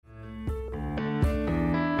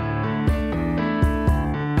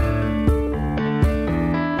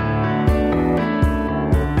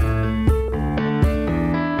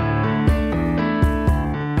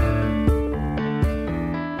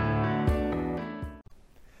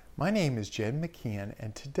My name is Jed McKeon,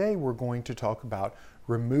 and today we're going to talk about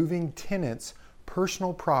removing tenants'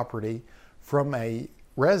 personal property from a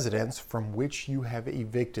residence from which you have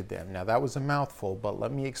evicted them. Now that was a mouthful, but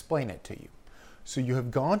let me explain it to you. So you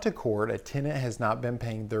have gone to court, a tenant has not been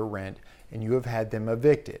paying their rent, and you have had them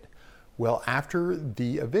evicted. Well, after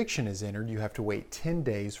the eviction is entered, you have to wait 10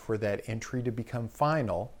 days for that entry to become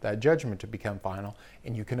final, that judgment to become final,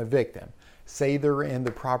 and you can evict them. Say they're in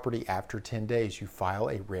the property after 10 days, you file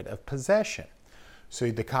a writ of possession.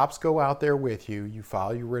 So the cops go out there with you, you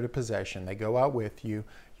file your writ of possession, they go out with you,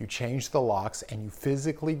 you change the locks, and you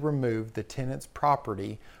physically remove the tenant's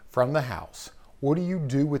property from the house. What do you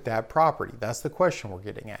do with that property? That's the question we're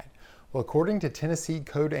getting at. Well, according to Tennessee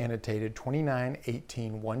Code Annotated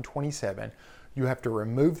 2918-127, you have to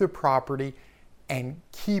remove the property and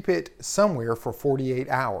keep it somewhere for 48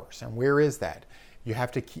 hours. And where is that? You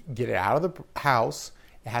have to get it out of the house.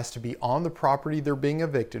 It has to be on the property they're being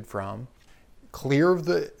evicted from, clear of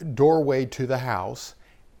the doorway to the house,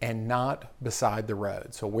 and not beside the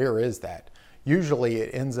road. So where is that? Usually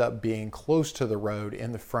it ends up being close to the road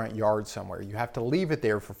in the front yard somewhere. You have to leave it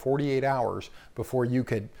there for 48 hours before you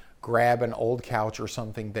could grab an old couch or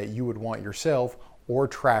something that you would want yourself or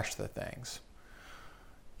trash the things.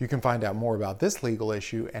 You can find out more about this legal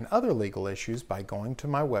issue and other legal issues by going to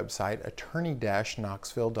my website,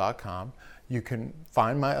 attorney-knoxville.com. You can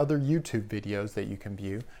find my other YouTube videos that you can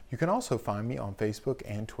view. You can also find me on Facebook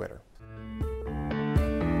and Twitter.